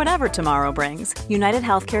 So for whatever tomorrow brings, United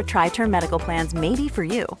Healthcare Tri-Term Medical Plans may be for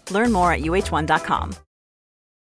you. Learn more at uh1.com.